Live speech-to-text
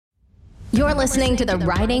You're listening to the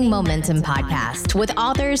Writing Momentum Podcast with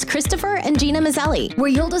authors Christopher and Gina Mazzelli, where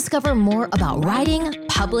you'll discover more about writing,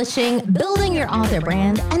 publishing, building your author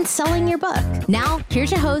brand, and selling your book. Now,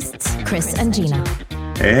 here's your hosts, Chris and Gina.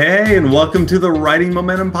 Hey, and welcome to the Writing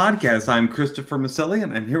Momentum Podcast. I'm Christopher Mazzelli,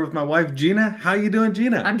 and I'm here with my wife, Gina. How you doing,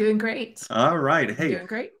 Gina? I'm doing great. All right. Hey, doing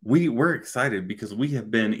great. We're excited because we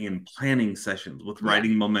have been in planning sessions with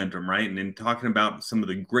Writing Momentum, right? And in talking about some of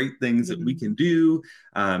the great things that we can do.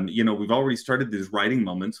 We've already started these writing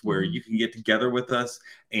moments where you can get together with us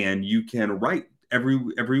and you can write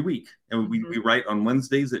every week. And we write on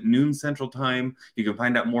Wednesdays at noon Central Time. You can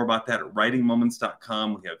find out more about that at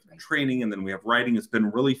writingmoments.com. We have training and then we have writing. It's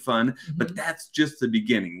been really fun, but that's just the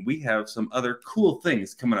beginning. We have some other cool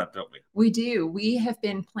things coming up, don't we? We do. We have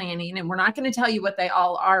been planning, and we're not going to tell you what they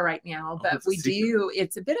all are right now, but we do.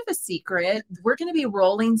 It's a bit of a secret. We're going to be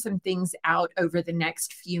rolling some things out over the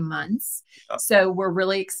next few months. So we're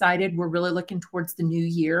really excited. We're really looking towards the new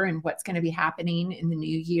year and what's going to be happening in the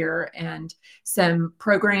new year, and some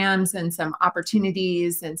programs and some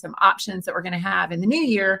opportunities and some options that we're going to have in the new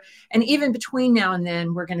year. And even between now and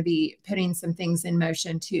then, we're going to be putting some things in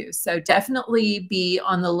motion too. So definitely be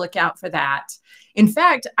on the lookout for that. In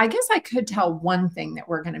fact, I guess I could tell one thing that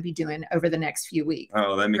we're going to be doing over the next few weeks.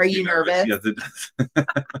 Oh, that makes Are you nervous? Yes, it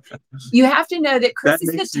does. You have to know that Chris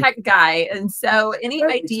is a tech guy. And so any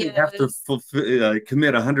ideas? You have to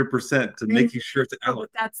commit 100% to making sure it's out.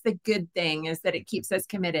 That's the good thing, is that it keeps us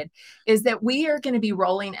committed, is that we are going to be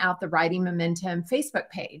rolling out the Writing Momentum Facebook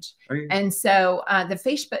page. And so the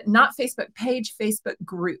Facebook page, Facebook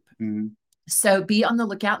group. So be on the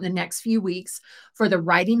lookout in the next few weeks for the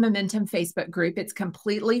Writing Momentum Facebook group. It's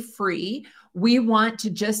completely free. We want to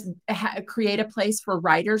just create a place for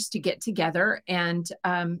writers to get together and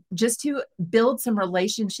just to build some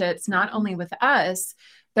relationships, not only with us,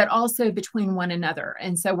 but also between one another.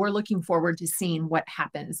 And so we're looking forward to seeing what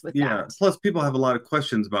happens with that. Yeah. Plus, people have a lot of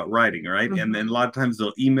questions about writing, right? And then a lot of times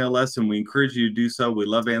they'll email us, and we encourage you to do so. We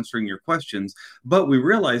love answering your questions. But we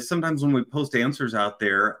realize sometimes when we post answers out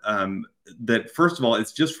there, that first of all,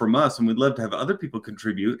 it's just from us, and we'd love to have other people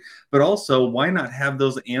contribute. But also, why not have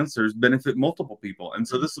those answers benefit multiple people? And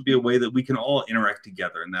so this will be a way that we can all interact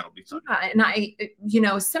together, and that'll be fun.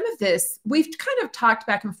 And some of this, we've kind of talked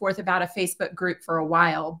back and forth about a Facebook group for a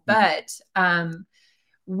while, but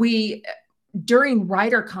during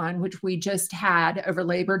WriterCon, which we just had over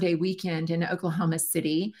Labor Day weekend in Oklahoma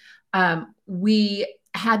City, we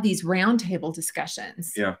had these roundtable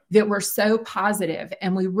discussions that were so positive.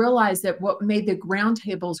 And we realized that what made the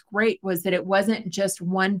roundtables great was that it wasn't just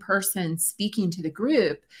one person speaking to the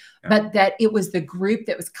group, but that it was the group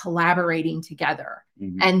that was collaborating together.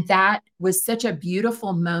 And that was such a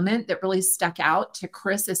beautiful moment that really stuck out to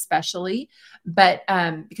Chris, especially. But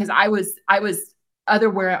because I was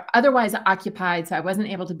otherwise occupied, so I wasn't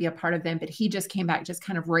able to be a part of them, but he just came back just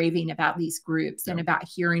kind of raving about these groups and about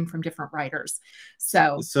hearing from different writers.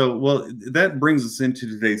 So well, that brings us into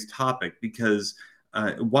today's topic, because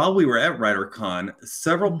while we were at WriterCon,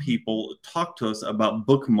 several people talked to us about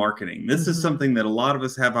book marketing. This is something that a lot of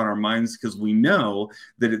us have on our minds, because we know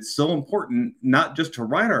that it's so important, not just to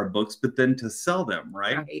write our books, but then to sell them,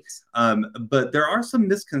 right? But there are some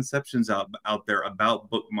misconceptions out there about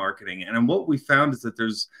book marketing. And what we found is that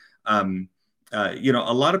there's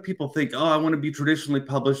a lot of people think, I want to be traditionally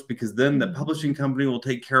published, because then the publishing company will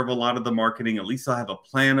take care of a lot of the marketing. At least I'll have a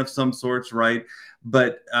plan of some sorts, right?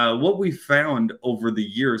 But what we found over the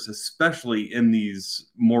years, especially in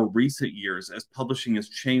these more recent years, as publishing has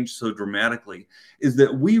changed so dramatically, is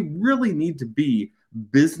that we really need to be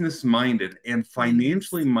business-minded and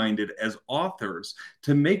financially minded as authors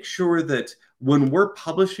to make sure that when we're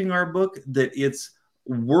publishing our book, that it's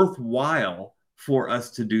worthwhile for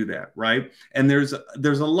us to do that, right? And there's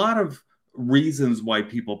a lot of reasons why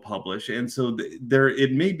people publish, and so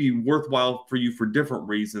it may be worthwhile for you for different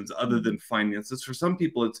reasons other than finances. For some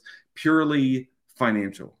people, it's purely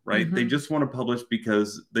financial, right? They just want to publish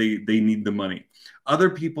because they need the money. Other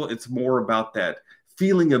people, it's more about that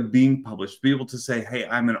feeling of being published, be able to say, hey,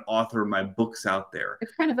 I'm an author, my book's out there.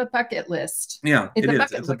 It's kind of a bucket list. Yeah, it's a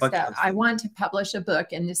bucket list. I want to publish a book,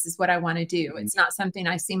 and this is what I want to do. It's not something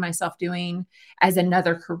I see myself doing as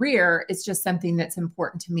another career. It's just something that's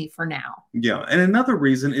important to me for now. Yeah, and another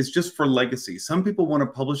reason is just for legacy. Some people want to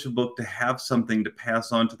publish a book to have something to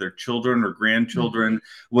pass on to their children or grandchildren,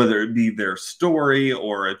 whether it be their story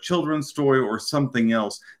or a children's story or something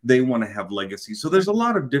else. They want to have legacy. So there's a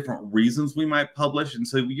lot of different reasons we might publish. And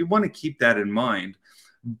so you want to keep that in mind.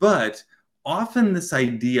 But often this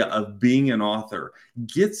idea of being an author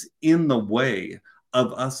gets in the way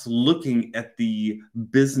of us looking at the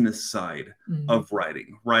business side of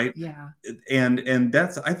writing, right? Yeah. And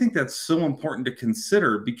I think that's so important to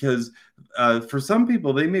consider, because for some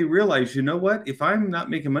people, they may realize, you know what, if I'm not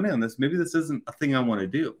making money on this, maybe this isn't a thing I want to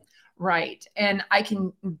do. Right. And I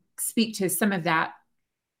can speak to some of that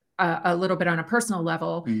a little bit on a personal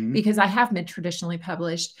level, because I have been traditionally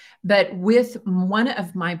published, but with one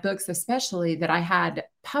of my books, especially that I had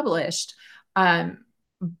published,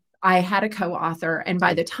 I had a co-author, and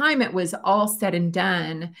by the time it was all said and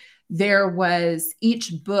done,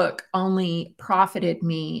 each book only profited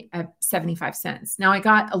me at 75 cents. Now I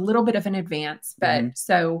got a little bit of an advance, but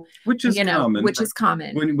which is common. Which is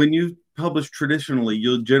common. When you publish traditionally,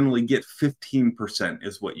 you'll generally get 15%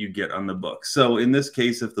 is what you get on the book. So in this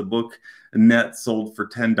case, if the book net sold for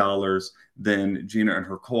 $10, then Gina and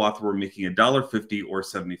her co-author were making $1.50 or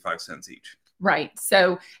 75 cents each. Right.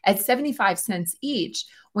 So at 75 cents each,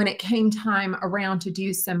 when it came time around to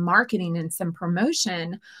do some marketing and some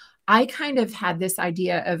promotion, I kind of had this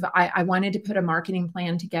idea of I wanted to put a marketing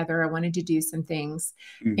plan together. I wanted to do some things.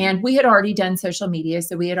 And we had already done social media.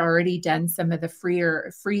 So we had already done some of the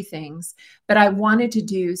free things, but I wanted to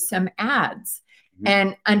do some ads.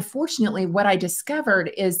 And unfortunately, what I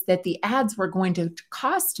discovered is that the ads were going to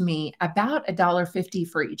cost me about $1.50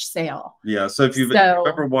 for each sale. Yeah. So if you've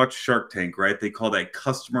ever watched Shark Tank, right, they call that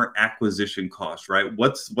customer acquisition cost, right?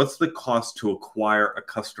 What's the cost to acquire a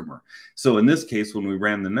customer? So in this case, when we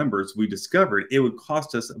ran the numbers, we discovered it would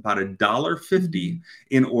cost us about $1.50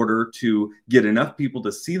 in order to get enough people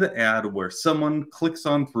to see the ad where someone clicks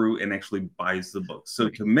on through and actually buys the book. So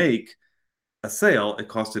to make a sale, it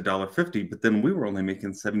cost $1.50, but then we were only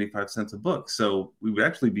making 75 cents a book. So we would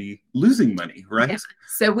actually be losing money, right? Yeah.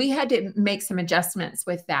 So we had to make some adjustments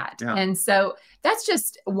with that. Yeah. And so that's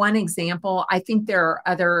just one example. I think there are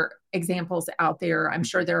other examples out there. I'm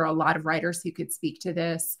sure there are a lot of writers who could speak to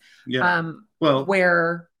this. Yeah. What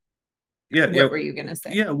were you going to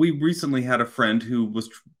say? Yeah, we recently had a friend who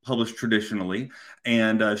was published traditionally,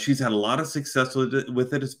 and she's had a lot of success with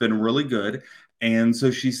it. It's been really good. And so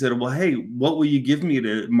she said, well, hey, what will you give me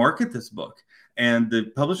to market this book? And the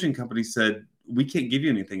publishing company said, we can't give you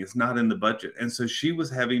anything. It's not in the budget. And so she was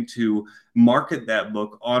having to market that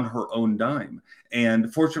book on her own dime.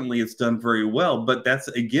 And fortunately, it's done very well. But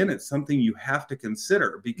it's something you have to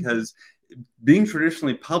consider, because being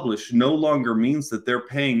traditionally published no longer means that they're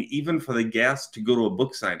paying even for the gas to go to a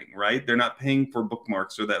book signing, right? They're not paying for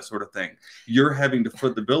bookmarks or that sort of thing. You're having to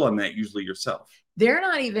foot the bill on that usually yourself. They're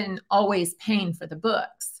not even always paying for the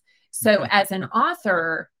books. So as an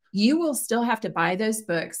author, you will still have to buy those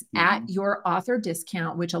books at your author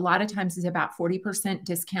discount, which a lot of times is about 40%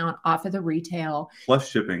 discount off of the retail. Plus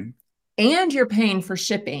shipping. And you're paying for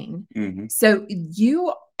shipping. So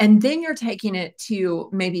and then you're taking it to,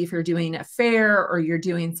 maybe if you're doing a fair or you're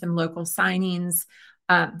doing some local signings,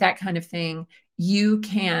 that kind of thing, you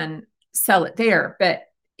can sell it there. But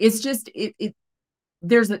it's just,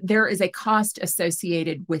 there is a cost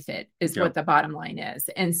associated with it, is what the bottom line is.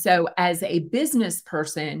 And so as a business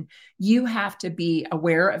person, you have to be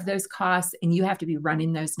aware of those costs and you have to be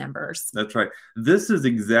running those numbers. That's right. This is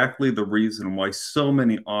exactly the reason why so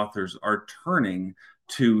many authors are turning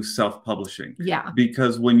to self-publishing. Yeah.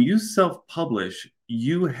 Because when you self-publish,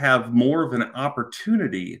 you have more of an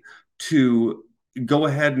opportunity to go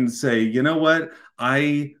ahead and say, you know what,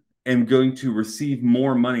 I am going to receive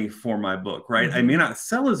more money for my book, right? I may not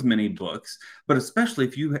sell as many books, but especially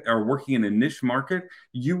if you are working in a niche market,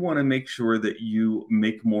 you want to make sure that you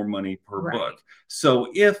make more money per book. So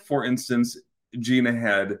if, for instance, Gina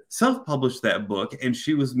had self-published that book and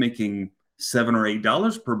she was making $7 or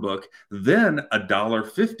 $8 per book, then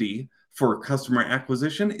 $1.50 for customer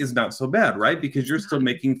acquisition is not so bad, right? Because you're still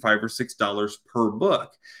making $5 or $6 per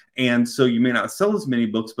book. And so you may not sell as many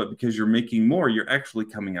books, but because you're making more, you're actually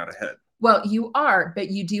coming out ahead. Well, you are,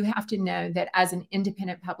 but you do have to know that as an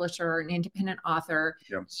independent publisher or an independent author,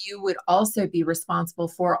 you would also be responsible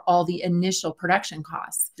for all the initial production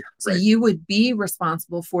costs. So you would be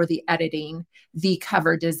responsible for the editing, the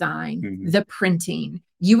cover design, the printing.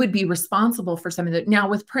 You would be responsible for some of the, now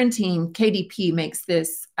with printing, KDP makes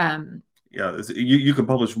this, you can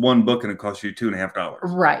publish one book and it costs you $2.50.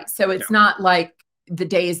 Right. So it's not like the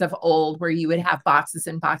days of old where you would have boxes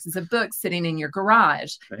and boxes of books sitting in your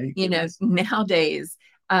garage, nowadays.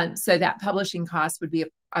 So that publishing cost would be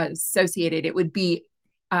associated. It would be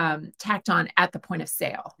tacked on at the point of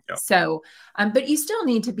sale. So, but you still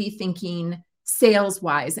need to be thinking sales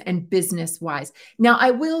wise and business wise. Now,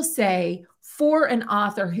 I will say, for an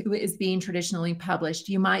author who is being traditionally published,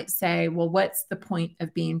 you might say, well, what's the point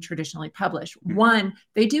of being traditionally published? One,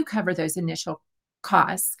 they do cover those initial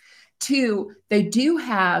costs. Two, they do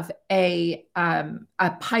have a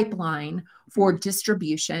pipeline for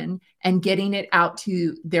distribution and getting it out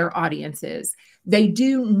to their audiences. They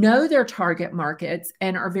do know their target markets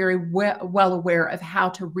and are very well aware of how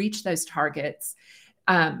to reach those targets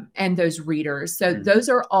and those readers. So those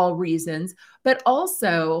are all reasons. But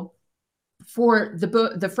also for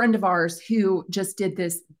the friend of ours who just did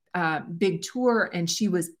this big tour, and she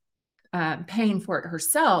was paying for it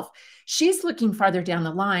herself, she's looking farther down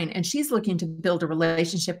the line, and she's looking to build a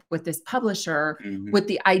relationship with this publisher with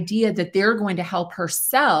the idea that they're going to help her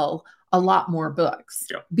sell a lot more books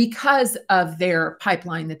because of their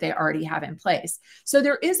pipeline that they already have in place. So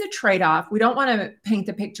there is a trade-off. We don't want to paint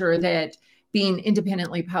the picture that being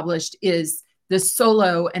independently published is the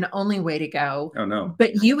solo and only way to go. Oh, no.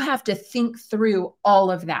 But you have to think through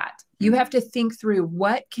all of that. You have to think through,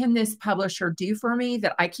 what can this publisher do for me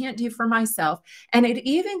that I can't do for myself? And it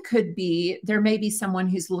even could be, there may be someone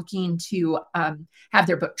who's looking to have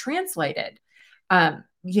their book translated.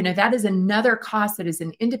 That is another cost that as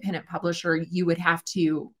an independent publisher, you would have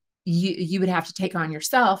to take on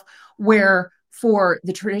yourself, where for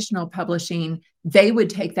the traditional publishing, they would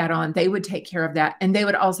take that on, they would take care of that, and they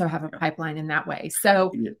would also have a pipeline in that way. So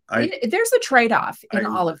there's a trade-off in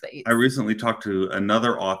all of these. I recently talked to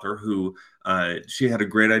another author who she had a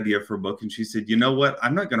great idea for a book, and she said, you know what,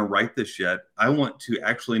 I'm not going to write this yet. I want to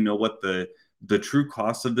actually know what the true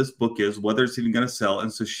cost of this book is, whether it's even going to sell.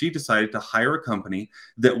 And so she decided to hire a company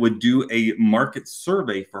that would do a market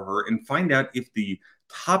survey for her and find out if the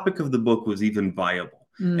topic of the book was even viable.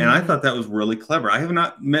 And I thought that was really clever. I have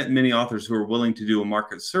not met many authors who are willing to do a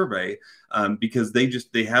market survey because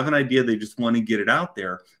they have an idea. They just want to get it out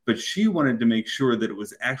there. But she wanted to make sure that it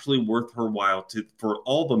was actually worth her while for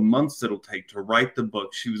all the months it'll take to write the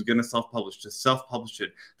book. She was going to self-publish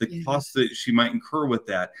it. The costs that she might incur with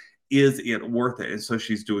that, is it worth it? And so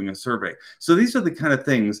she's doing a survey. So these are the kind of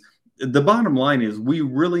things. The bottom line is we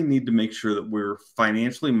really need to make sure that we're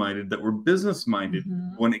financially minded, that we're business minded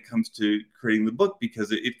when it comes to creating the book,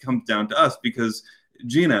 because it comes down to us. Because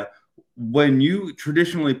Gina, when you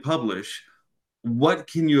traditionally publish, what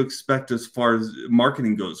can you expect as far as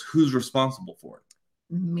marketing goes? Who's responsible for it?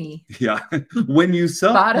 Me. Yeah. When you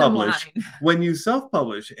self-publish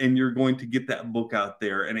and you're going to get that book out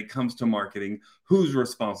there and it comes to marketing, who's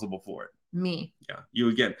responsible for it? Me. Yeah, you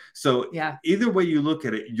again. So either way you look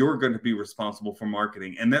at it, you're going to be responsible for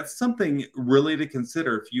marketing. And that's something really to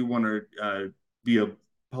consider if you want to be a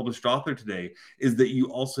published author today, is that you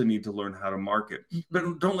also need to learn how to market.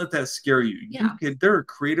 But don't let that scare you. There are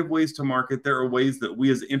creative ways to market. There are ways that we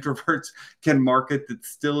as introverts can market that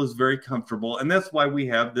still is very comfortable. And that's why we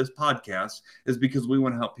have this podcast, is because we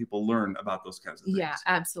want to help people learn about those kinds of things. Yeah,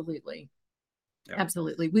 absolutely. Yeah.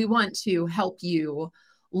 Absolutely. We want to help you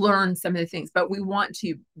learn some of the things, but we want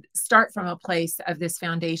to start from a place of this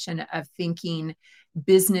foundation of thinking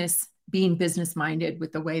being business minded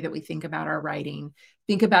with the way that we think about our writing,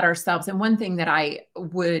 think about ourselves. And one thing that I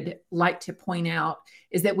would like to point out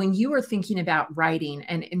is that when you are thinking about writing,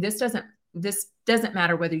 and this doesn't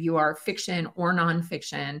matter whether you are fiction or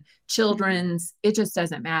nonfiction, children's, it just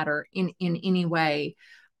doesn't matter in any way.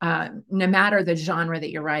 No matter the genre that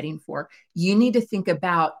you're writing for, you need to think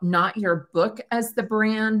about not your book as the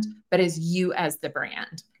brand, but as you as the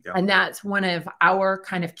brand. Yeah. And that's one of our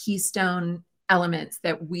kind of keystone elements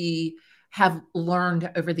that we have learned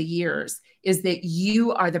over the years, is that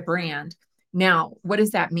you are the brand. Now, what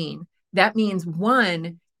does that mean? That means,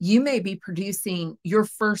 one, you may be producing your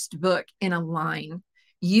first book in a line.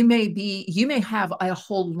 You may have a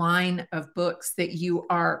whole line of books that you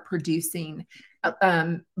are producing.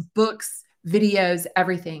 Books, videos,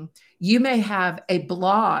 everything. You may have a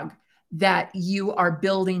blog that you are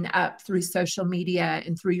building up through social media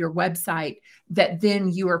and through your website, that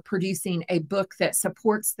then you are producing a book that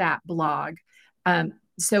supports that blog.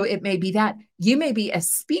 So it may be that you may be a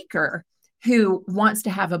speaker who wants to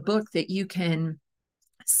have a book that you can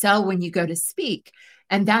sell when you go to speak.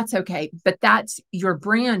 And that's okay. But that's your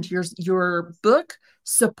brand. Your book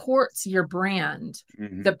supports your brand.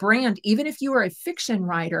 The brand, even if you are a fiction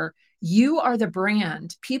writer, you are the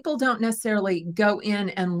brand. People don't necessarily go in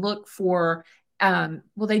and look for,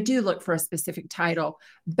 they do look for a specific title,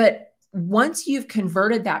 but once you've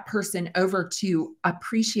converted that person over to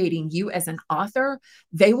appreciating you as an author,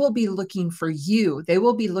 they will be looking for you. They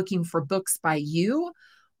will be looking for books by you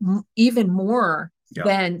even more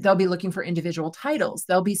than they'll be looking for individual titles.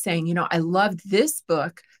 They'll be saying, I loved this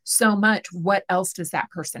book so much. What else does that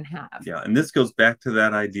person have? Yeah. And this goes back to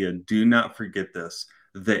that idea. Do not forget this,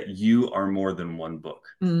 that you are more than one book,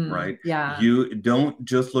 right? Yeah. You don't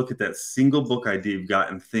just look at that single book idea you've got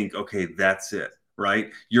and think, okay, that's it.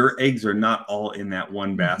 right? Your eggs are not all in that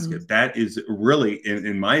one basket. That is really,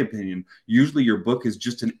 in my opinion, usually your book is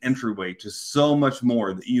just an entryway to so much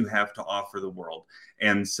more that you have to offer the world.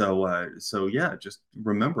 And so yeah, just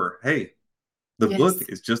remember, hey, the book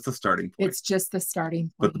is just the starting point. It's just the starting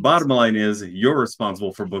point. But the bottom line is you're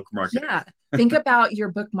responsible for book marketing. Yeah. Think about your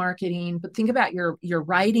book marketing, but think about your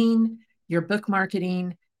writing, your book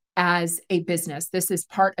marketing as a business. This is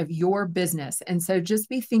part of your business. And so just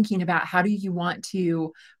be thinking about, how do you want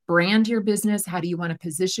to brand your business? How do you want to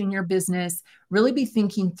position your business? Really be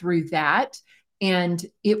thinking through that. And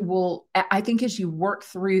it will, I think, as you work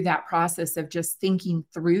through that process of just thinking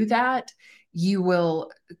through that, you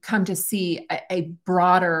will come to see a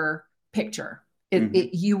broader picture.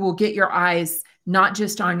 You will get your eyes not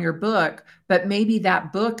just on your book, but maybe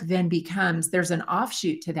that book then becomes, there's an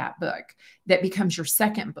offshoot to that book that becomes your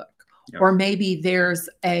second book. Or maybe there's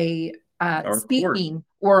a speaking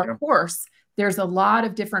or a course. There's a lot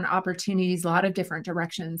of different opportunities, a lot of different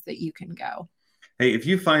directions that you can go. Hey, if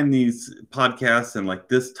you find these podcasts and like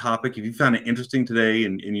this topic, if you found it interesting today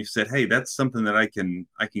and you said, hey, that's something that I can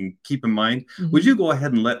keep in mind, would you go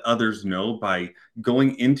ahead and let others know by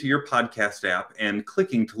going into your podcast app and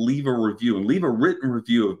clicking to leave a review and leave a written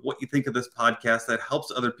review of what you think of this podcast? That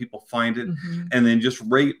helps other people find it. And then just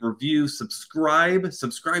rate, review, subscribe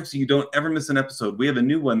so you don't ever miss an episode. We have a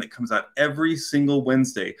new one that comes out every single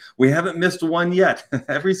Wednesday. We haven't missed one yet.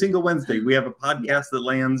 Every single Wednesday, we have a podcast that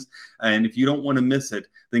lands. And if you don't want to miss it,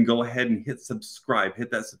 then go ahead and hit subscribe.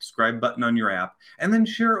 Hit that subscribe button on your app and then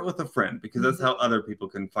share it with a friend, because that's how other people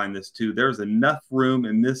can find this too. There's enough room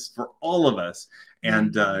in this for all of us.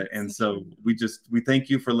 And so we thank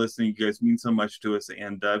you for listening. You guys mean so much to us.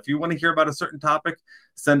 And if you want to hear about a certain topic,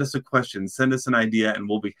 send us a question, send us an idea, and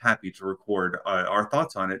we'll be happy to record our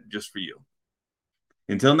thoughts on it just for you.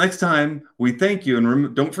 Until next time, we thank you.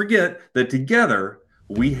 And don't forget that together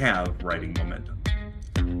we have Writing Momentum.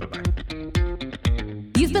 Bye-bye.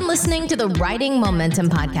 You've been listening to the Writing Momentum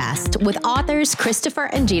podcast with authors Christopher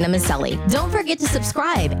and Gina Maselli. Don't forget to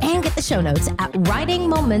subscribe and get the show notes at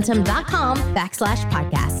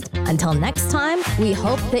writingmomentum.com/podcast. Until next time, we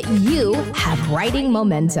hope that you have writing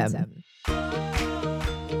momentum.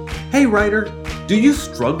 Hey, writer, do you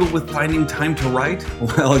struggle with finding time to write?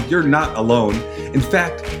 Well, you're not alone. In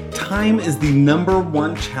fact, time is the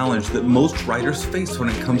 #1 challenge that most writers face when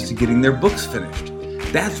it comes to getting their books finished.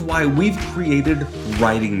 That's why we've created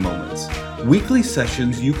Writing Moments, weekly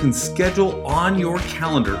sessions you can schedule on your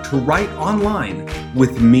calendar to write online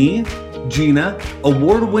with me, Gina,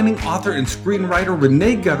 award-winning author and screenwriter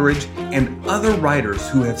Renee Gutteridge, and other writers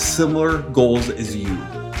who have similar goals as you.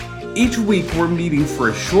 Each week we're meeting for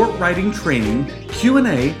a short writing training,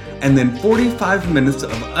 Q&A, and then 45 minutes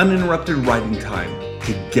of uninterrupted writing time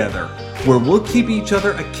together, where we'll keep each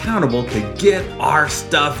other accountable to get our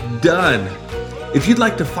stuff done. If you'd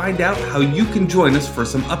like to find out how you can join us for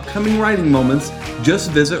some upcoming writing moments,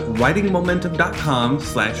 just visit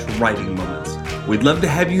writingmomentum.com/writing moments. We'd love to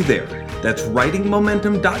have you there. That's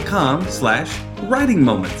writingmomentum.com/writing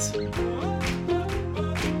moments.